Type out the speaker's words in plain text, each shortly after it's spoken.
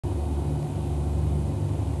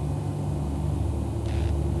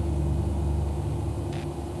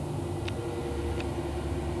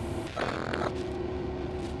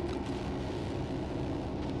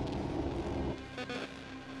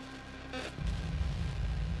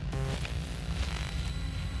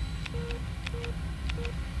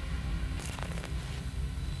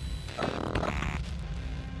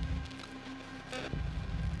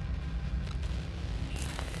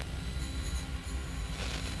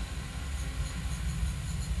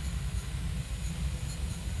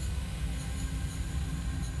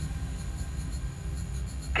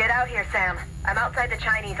Get out here, Sam. I'm outside the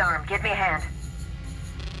Chinese arm. Give me a hand.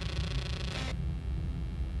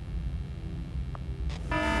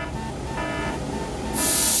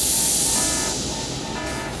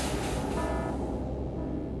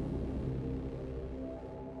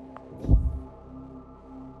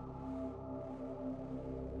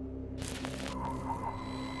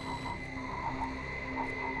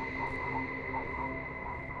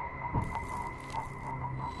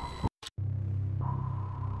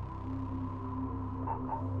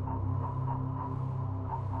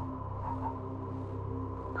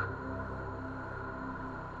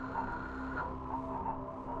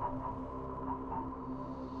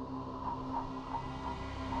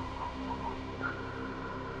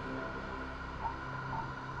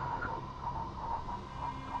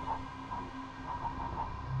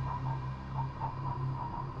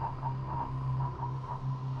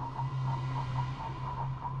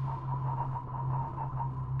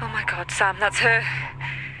 Oh my God, Sam, that's her.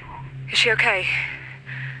 Is she okay?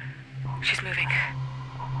 She's moving.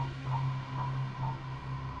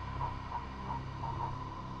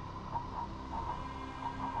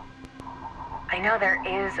 I know there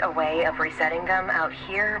is a way of resetting them out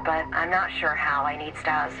here, but I'm not sure how. I need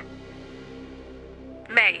Stas.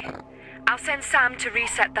 May, I'll send Sam to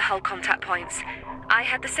reset the hull contact points. I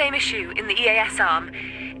had the same issue in the EAS arm.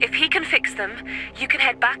 If he can fix them, you can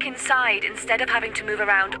head back inside instead of having to move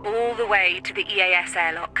around all the way to the EAS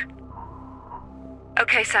airlock.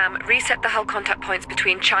 Okay, Sam, reset the hull contact points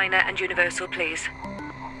between China and Universal, please.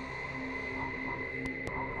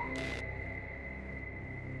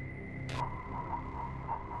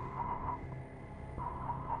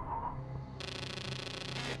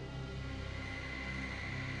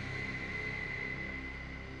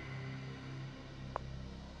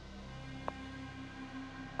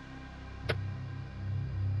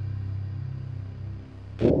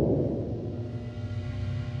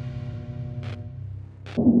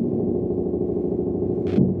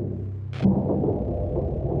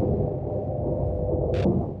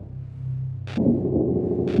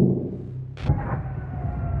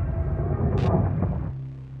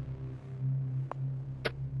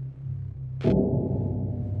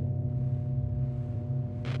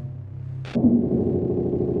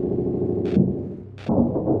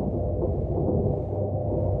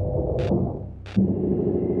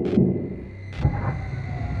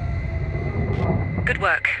 Good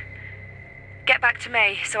work. Get back to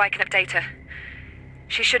May so I can update her.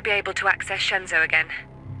 She should be able to access Shenzhou again.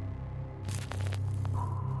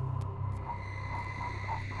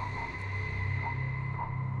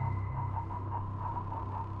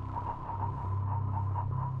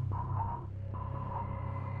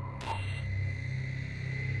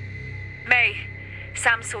 May,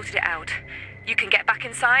 Sam sorted it out. You can get back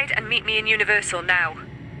inside and meet me in Universal now.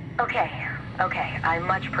 Okay. I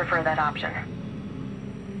much prefer that option.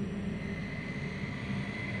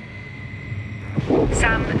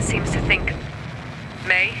 Sam seems to think...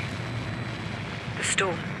 May? The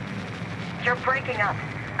storm. You're breaking up.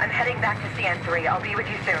 I'm heading back to CN3. I'll be with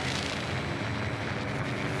you soon.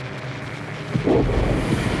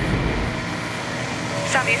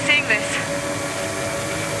 Sam, are you seeing this?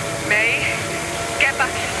 May? Get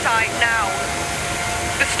back inside now.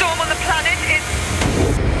 The storm on the planet is...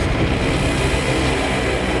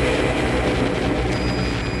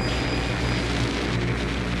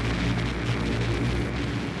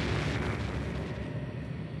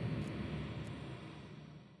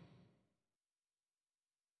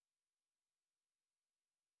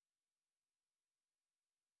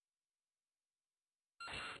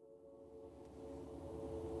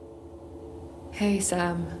 Hey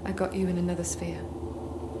Sam, I got you in another sphere.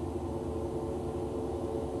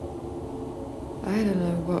 I don't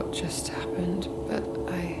know what just happened, but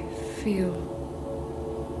I feel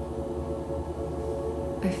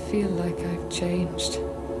like I've changed.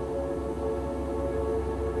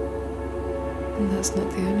 And that's not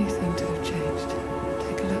the only thing to have changed.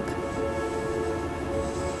 Take a look.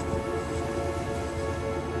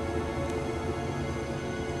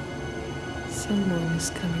 Someone is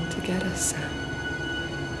coming to get us, Sam.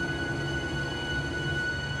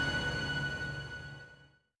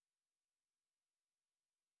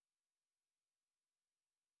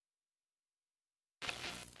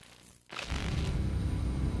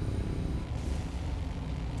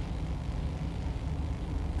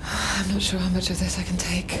 I'm not sure how much of this I can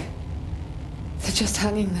take. They're just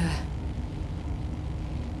hanging there.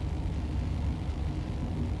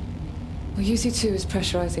 Well, UC2 is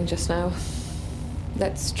pressurizing just now.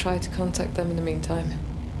 Let's try to contact them in the meantime.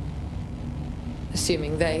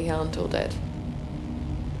 Assuming they aren't all dead.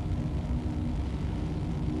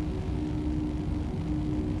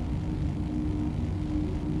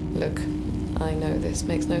 Look, I know this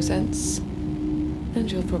makes no sense,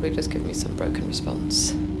 and you'll probably just give me some broken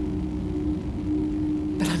response.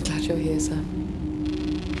 But I'm glad you're here, Sam.